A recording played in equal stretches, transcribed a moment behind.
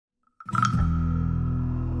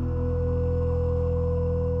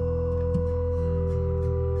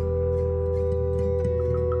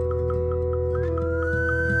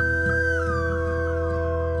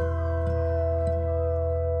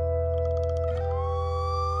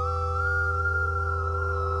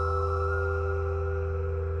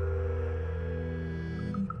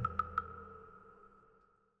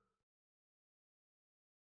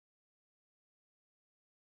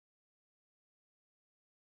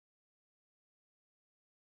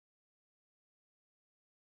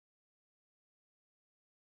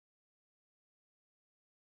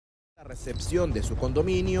Recepción de su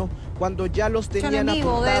condominio cuando ya los tenían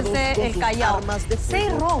vivo apuntados desde con el sus Callao. armas de 6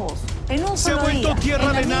 fuego. robos en un Se ha solo vuelto día, tierra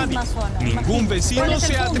en la de nadie. misma zona. Ningún vecino ¿Cuál es el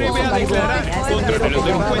se punto? atreve a declarar contra los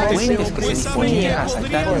delincuentes, pues saben que podrían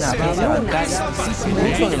ser presa fácil.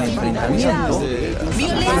 del enfrentamiento.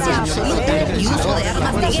 Violencia absoluta y uso de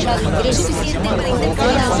armas de guerra es suficiente para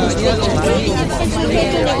interpelar.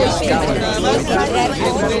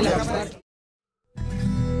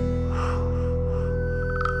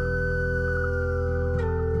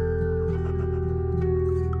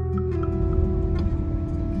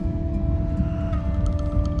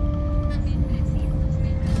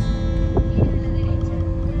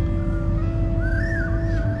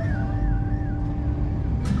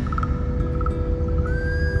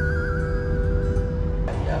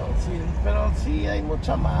 Pero sí hay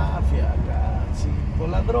mucha mafia acá, sí, por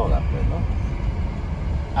la droga, pues,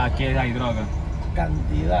 ¿no? Aquí hay droga.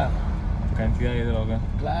 Cantidad. Cantidad de droga.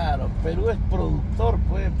 Claro, Perú es productor,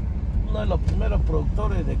 pues, uno de los primeros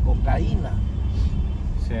productores de cocaína.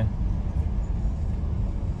 Sí.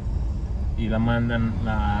 ¿Y la mandan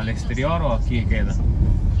al exterior o aquí queda?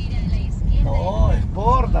 No,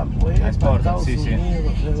 exportan, pues, para Exportan, Estados sí, sí.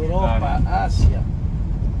 Unidos, Europa, Claro. Asia.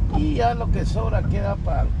 Y ya lo que sobra queda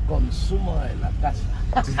para el consumo de la casa.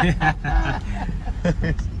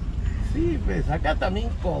 Sí, pues acá también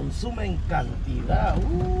consumen cantidad.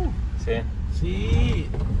 Sí. Sí,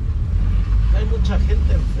 hay mucha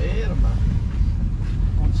gente enferma.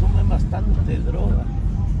 Consumen bastante droga.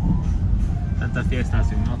 Tantas fiestas,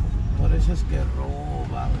 ¿sí, no? Por eso es que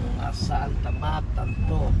roban, asaltan, matan,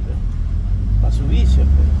 todo. Para su vicio,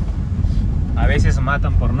 pues. A veces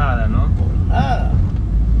matan por nada, ¿no? Por nada.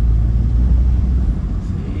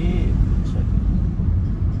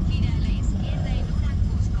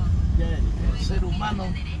 El ser humano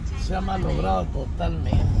se ha malogrado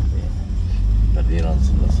totalmente. Perdieron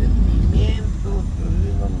los sentimientos,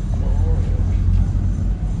 perdieron todo.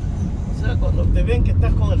 O sea, cuando te ven que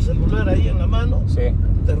estás con el celular ahí en la mano, Sí.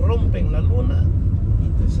 te rompen la luna y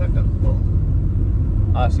te sacan todo.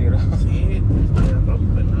 Ah, sí, ¿no? Sí, te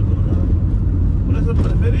rompen la luna. Por eso es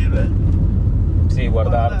preferible Sí,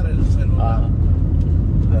 guardar. el celular. Ah.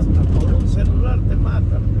 Hasta por un celular te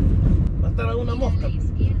matan. Matan a una mosca.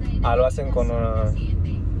 Ah, lo hacen con una...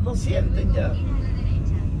 No sienten ya.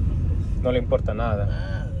 No le importa nada.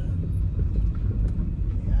 Nada.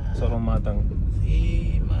 Solo matan.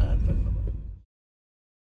 Sì, ma...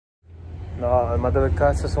 No, ma dove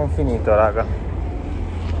cazzo sono finito, raga?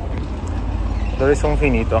 Dove sono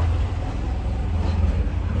finito?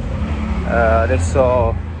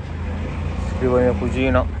 Adesso scrivo a mio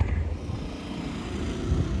cugino.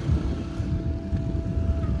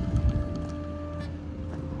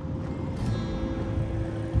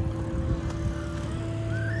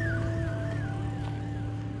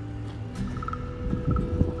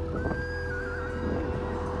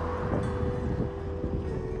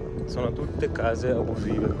 Sono tutte case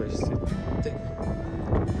abusive queste. Sì.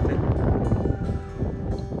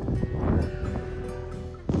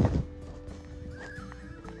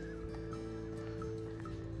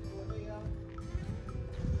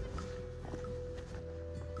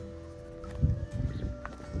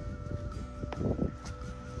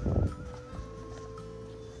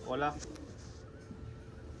 Hola.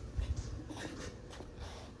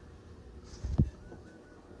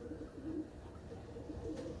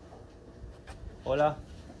 Hola.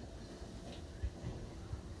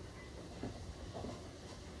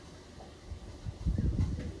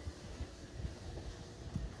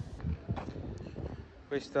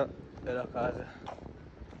 Questa è la casa.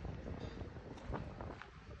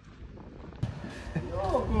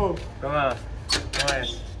 Loco. ¿Cómo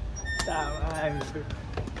es?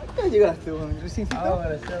 ¿Cómo llegaste, vos? ¿Recién citado?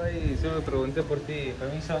 Ahora estaba ahí, solo pregunté por ti.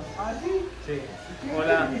 ¿Permiso? Ah, sì? Sì.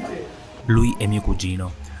 Hola. Lui è mio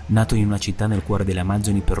cugino. Nato in una città nel cuore delle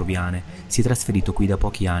Amazzoni peruviane, si è trasferito qui da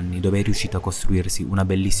pochi anni, dove è riuscito a costruirsi una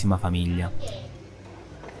bellissima famiglia.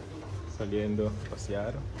 Saliendo a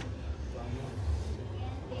pasear.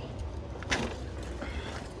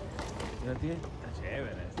 Mira, tío, está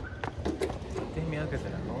chévere. Tienes miedo que te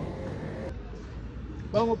la coman.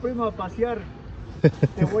 Vamos, primo, a pasear.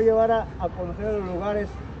 Te voy a llevar a conocer los lugares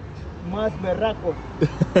más berracos.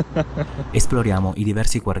 Esploriamo i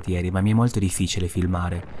diversi quartieri, ma mi è molto difficile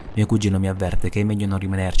filmare. Mio cugino mi avverte che è meglio non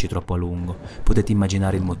rimanerci troppo a lungo. Potete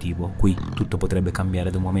immaginare il motivo. Qui tutto potrebbe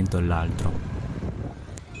cambiare da un momento all'altro.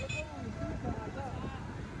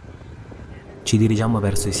 Ci dirigiamo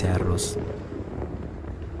verso i Cerros.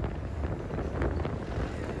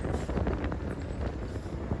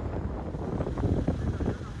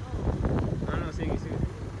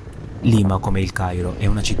 Lima, come il Cairo, è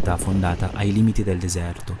una città fondata ai limiti del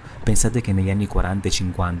deserto. Pensate che negli anni 40 e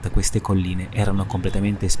 50 queste colline erano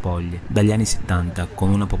completamente spoglie. Dagli anni 70, con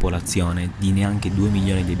una popolazione di neanche 2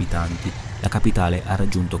 milioni di abitanti, la capitale ha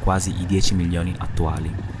raggiunto quasi i 10 milioni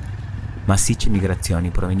attuali. Massicce migrazioni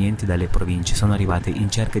provenienti dalle province sono arrivate in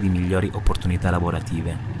cerca di migliori opportunità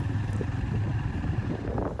lavorative.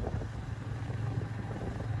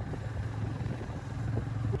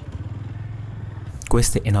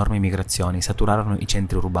 Queste enormi migrazioni saturarono i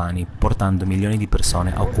centri urbani, portando milioni di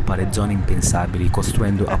persone a occupare zone impensabili,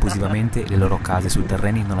 costruendo abusivamente le loro case su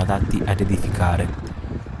terreni non adatti ad edificare.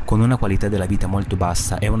 Con una qualità della vita molto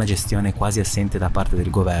bassa e una gestione quasi assente da parte del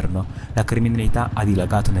governo, la criminalità ha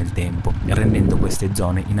dilagato nel tempo, rendendo queste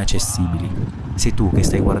zone inaccessibili. Se tu che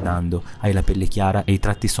stai guardando hai la pelle chiara e i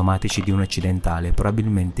tratti somatici di un occidentale,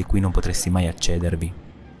 probabilmente qui non potresti mai accedervi.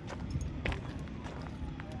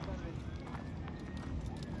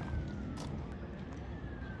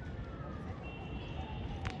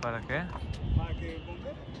 ¿Para qué? Para que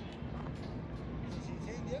bomberos, si se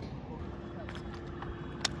incendia,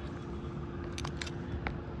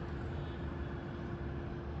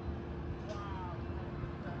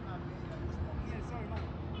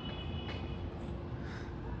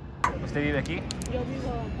 ¿Usted vive aquí? Yo vivo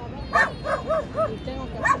acá y tengo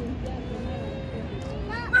que hacer limpiar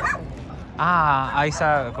primero. Ah, ahí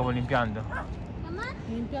está como limpiando.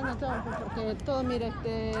 Limpiando todo, porque todo, mira,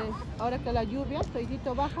 ahora que la lluvia,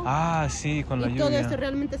 todito bajo. Ah, sí, con la y lluvia. todo esto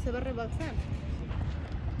realmente se va a rebalsar.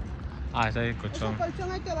 Ah, está ahí el colchón. Ese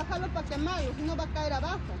colchón hay que bajarlo para quemarlo, si no va a caer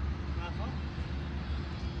abajo.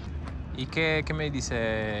 ¿Y qué me dice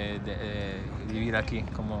de vivir aquí?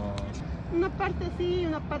 Como... Una parte sí,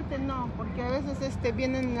 una parte no, porque a veces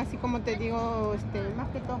vienen así como te digo, más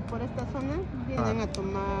que todo por esta zona, vienen a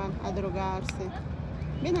tomar, a drogarse.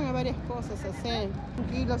 Vienen a varias cosas a hacer,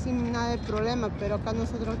 tranquilo, sin nada de problema, pero acá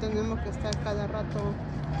nosotros tenemos que estar cada rato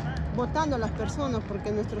votando a las personas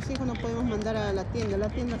porque nuestros hijos no podemos mandar a la tienda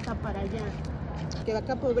está para allá. Que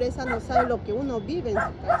acá pobreza no sabe lo que uno vive en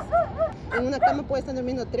su casa. En una cama puede estar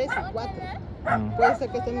durmiendo 3 o 4. Puede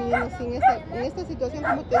ser que estén viviendo así en esta situación,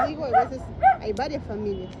 como te digo, a veces hay varias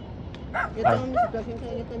familias. Yo tengo mi situación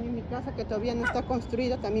que yo también mi casa que todavía no está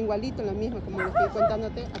construida, también igualito, la misma, como lo estoy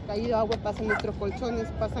contándote, ha caído agua, pasan nuestros colchones,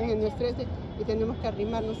 pasan en nuestro y tenemos que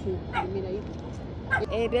arrimarnos y dormir ahí.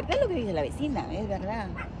 Es verdad lo que dice la vecina, es verdad.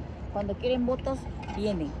 Cuando quieren votos,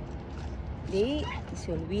 vienen. De ahí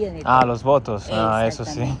se olvidan de todo. Ah, los votos, eso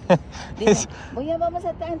sí. Dicen, oye, vamos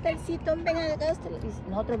a estar en tal sitio, venga de acá.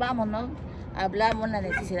 Nosotros vamos, ¿no? Hablamos la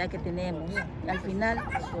necesidad que tenemos. Y al final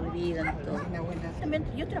se olvidan de todo. También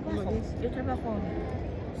yo trabajo,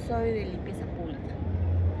 soy de limpieza pública.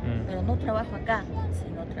 Pero no trabajo acá,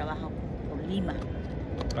 sino trabajo por Lima.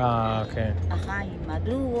 Ah, ok. Ajá, y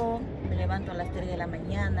madrugo, me levanto a las 3 de la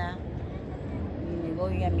mañana, me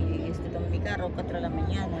voy a tomo mi carro a 4 de la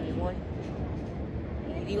mañana, me voy.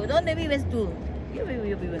 Y digo, ¿dónde vives tú? Yo vivo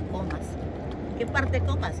en Comas. ¿En qué parte de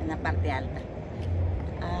Comas? En la parte alta.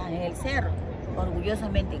 Ah, en el cerro,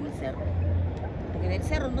 orgullosamente en el cerro. Porque en el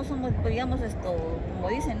cerro no somos, digamos, como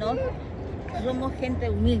dicen, ¿no? Somos gente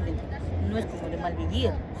humilde. No es como de mal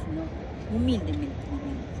vivir, sino humildemente.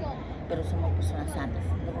 Pero somos personas sanas,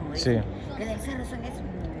 ¿no? Como dicen. Sí. Que en el cerro son eso.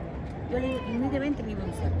 Yo humildemente vivo en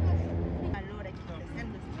el cerro.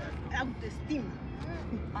 Autoestima.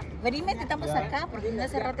 Felizmente estamos acá, porque si no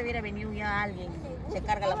hace rato hubiera venido ya alguien, se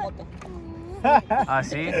carga la moto. ¿Ah,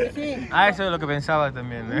 sí? Sí. Ah, eso es lo que pensaba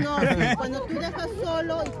también, ¿eh? No, sí, cuando tú dejas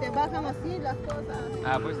solo y te bajan así las cosas.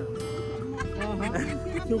 Ah, pues...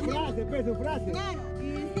 su frase.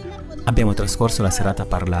 Abbiamo trascorso la serata a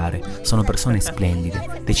parlare, sono persone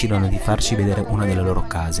splendide, decidono di farci vedere una delle loro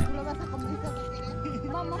case.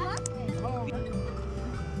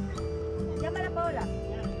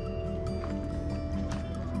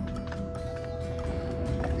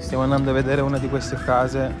 Stiamo andando a vedere una di queste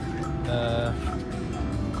case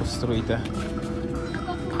costruite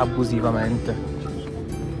abusivamente.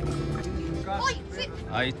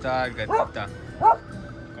 Ahí está gatita.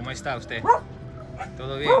 ¿Cómo está usted?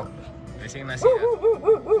 ¿Todo bien? Recién nacida.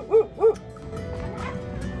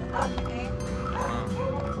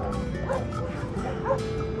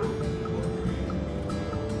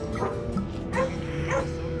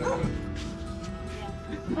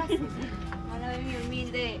 Ahora de mi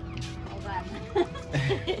humilde hogar.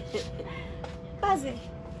 Pase.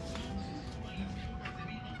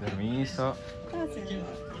 Permiso. Pase.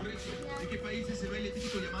 ¿De qué países se baile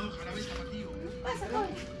típico llamado jarabe tapatío? Pasa, joven.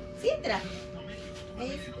 Sí, entra.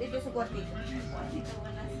 Este es su cuartito.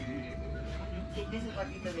 Este es su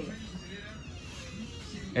cuartito de ella.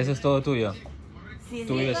 ¿Eso es todo tuyo? Sí,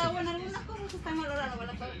 Tú vives bueno, algunas cosas están valoradas,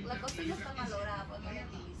 la cocina está valorada, pues no la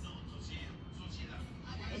utilizo.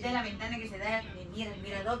 Esta es la ventana que se da el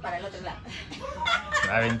mirador para el otro lado.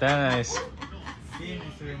 La ventana es... Sí,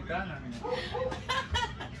 su ventana, mira.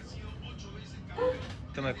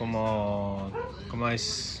 Cuéntame cómo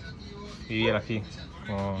es vivir aquí.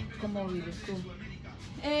 ¿Cómo vives tú?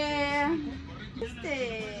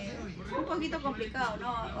 Un poquito complicado, ¿no?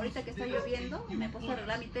 Ahorita que está lloviendo, me he puesto a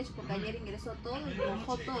arreglar mi techo porque ayer ingresó todo y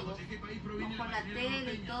mojó todo. Mojó la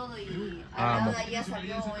tele y todo y al lado de allá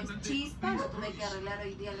salió chispa, lo tuve que arreglar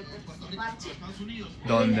hoy día, le he puesto su parche.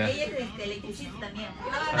 ¿Dónde? Ella es electricista también.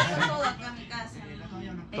 Yo arreglo todo acá en mi casa.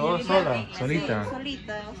 ¿Todo sola? ¿Solita? Sí,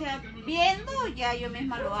 solita, o sea, viendo ya yo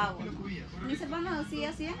misma lo hago, ¿no? Mis hermanos así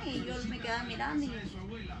hacían y yo me quedaba mirando y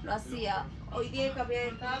lo hacía. Hoy día cambié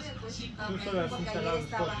el cable, pues cambié porque ayer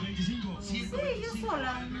estaba... Sí, yo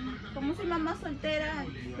sola. Como soy mamá soltera,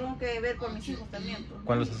 tengo que ver por mis hijos también. Pues.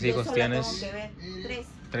 ¿Cuántos hijos tienes? Tengo que ver. 3.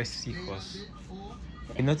 3 hijos.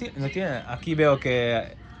 ¿Y no tiene? Aquí veo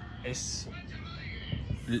que es...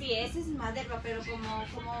 Sí, ese es madera, pero como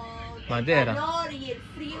madera. El calor y el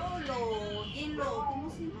frío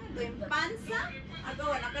 ¿cómo se llama? Lo empanza. Acá,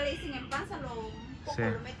 bueno, acá le dicen empanza, un poco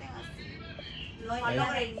lo meten así. Lo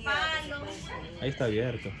envuelven en palo. Ahí está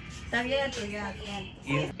abierto. Está abierto ya.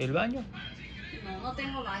 ¿Y el baño? No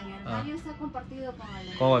tengo baño. El baño está compartido con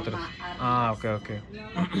el otro. Arriba. Ok.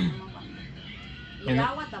 No tenemos baño. Y el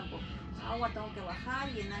agua tampoco. Agua tengo que bajar,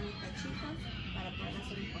 llenar mis tachitas para poder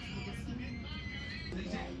hacer un cosito así.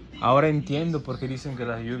 Ahora entiendo por qué dicen que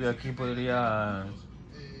la lluvia aquí podría...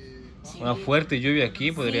 Una fuerte lluvia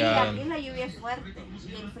aquí podría... Sí, aquí la lluvia es fuerte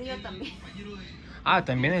y el frío también. Ah,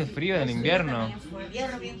 también el frío en invierno. El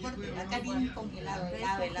invierno bien fuerte, acá bien congelado,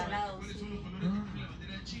 helado, sí.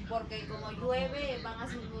 Porque como llueve,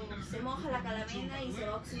 se moja la calamina y se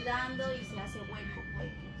va oxidando y se hace hueco.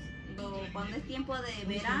 Cuando es tiempo de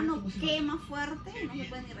verano quema fuerte, no se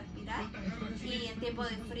puede ni respirar. Y en tiempo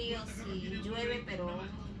de frío sí llueve, pero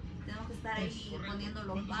tenemos que estar ahí poniendo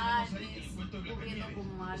los baldes, cubriendo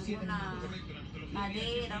como alguna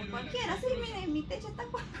madera o cualquiera. Sí, miren, mi techo está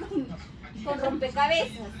con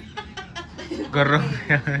rompecabezas.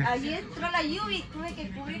 Ayer entró la lluvia y tuve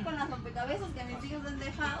que cubrir con las rompecabezas que mis hijos han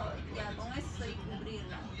dejado. Ya con eso estoy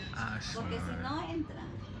cubrirla. Porque si no entra.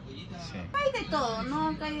 Sí. Hay de todo, ¿no?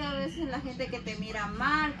 Acá hay a veces la gente que te mira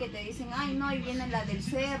mal, que te dicen, ay no, ahí vienen las del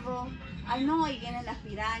cerro, ay no, ahí vienen las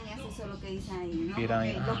pirañas, eso es lo que dicen ahí,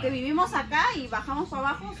 ¿no? Los que vivimos acá y bajamos para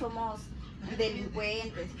abajo somos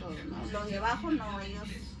delincuentes, todo, ¿no? Los de abajo no, ellos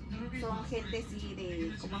son gente así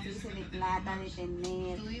de, como se dice, de plata, de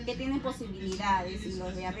tener, que tienen posibilidades y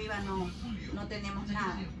los de arriba no tenemos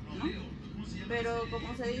nada, ¿no? Pero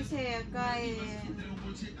como se dice acá,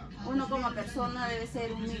 uno como persona debe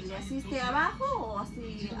ser humilde, así esté abajo o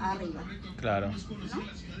así arriba. Claro. ¿No?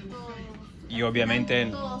 Y obviamente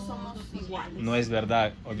todos somos iguales. No es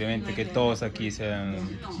verdad, obviamente, que todos aquí sean...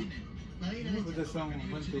 Ustedes son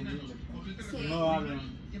gente humilde. Sí. No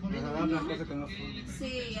hablan. Las cosas que no son.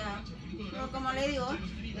 Sí, ya. Pero como le digo,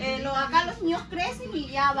 acá los niños crecen y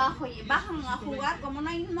ya abajo y bajan a jugar, como no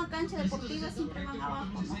hay una cancha deportiva siempre van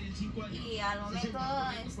abajo, ¿no? Y al momento,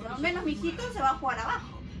 al menos mi hijito se va a jugar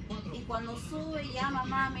abajo. Y cuando sube ya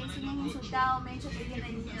mamá me dice, me han insultado, me han dicho que viene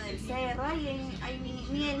el niño del cerro, hay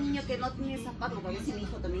ni el niño que no tiene zapatos, porque a veces mi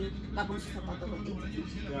hijo también va con sus zapatos bonitos.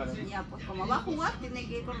 Claro. Ya pues como va a jugar tiene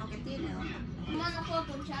que ir con lo que tiene, ¿no? Mamá no juega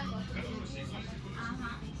con chacos.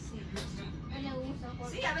 Ajá, sí. No le gusta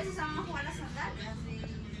jugar. Sí, a veces vamos a jugar las sandalias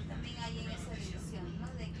y también hay en esa división, ¿no?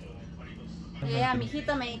 De que a mi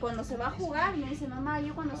hijito cuando se va a jugar me dice, mamá,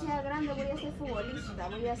 yo cuando sea grande voy a ser futbolista,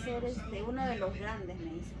 voy a ser uno de los grandes,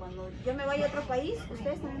 me dice. Cuando yo me vaya a otro país,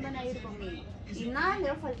 ustedes también van a ir conmigo. Y nada le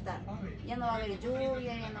va a faltar. Ya no va a haber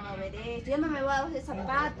lluvia, ya no va a haber esto, ya no me va a dar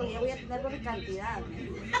zapatos, ya voy a tener por cantidad.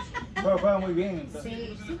 Pero juega muy bien, entonces.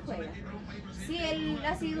 Sí, sí juega. Sí, él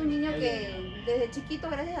ha sido un niño que desde chiquito,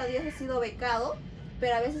 gracias a Dios, ha sido becado,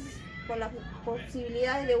 pero a veces por las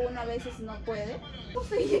posibilidades de uno a veces no puede.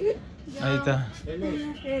 Ahí está.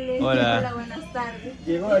 Hola. Hola, buenas tardes.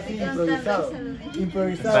 Llegó así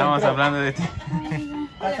improvisado. Estábamos hablando de ti.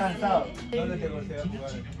 Está cansado. ¿Dónde te gustaría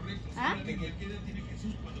jugar? ¿Ah?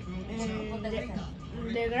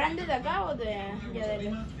 ¿De grande de acá o de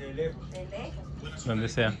lejos? De lejos. De lejos. Donde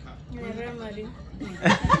sea. En el Real Madrid.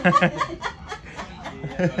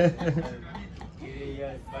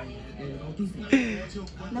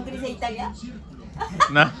 ¿No querés ir a Italia?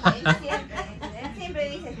 No. Él siempre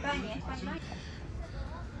dice España, España.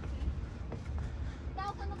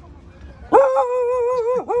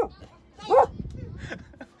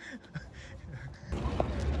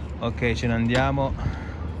 Ok, ce ne andiamo.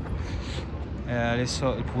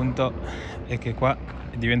 Adesso il punto è che qua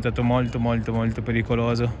è diventato molto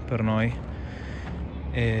pericoloso per noi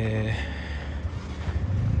e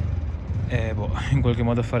boh, in qualche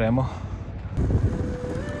modo faremo.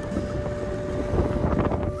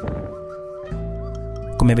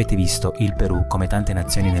 Come avete visto, il Perù, come tante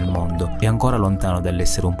nazioni nel mondo, è ancora lontano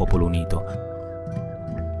dall'essere un popolo unito.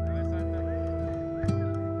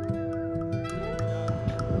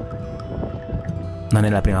 Non è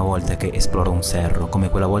la prima volta che esploro un cerro, come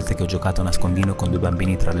quella volta che ho giocato a nascondino con 2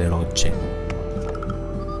 bambini tra le rocce.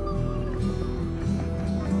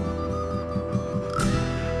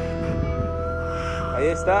 Ahí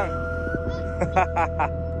están.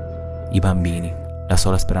 I bambini, la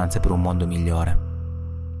sola speranza per un mondo migliore.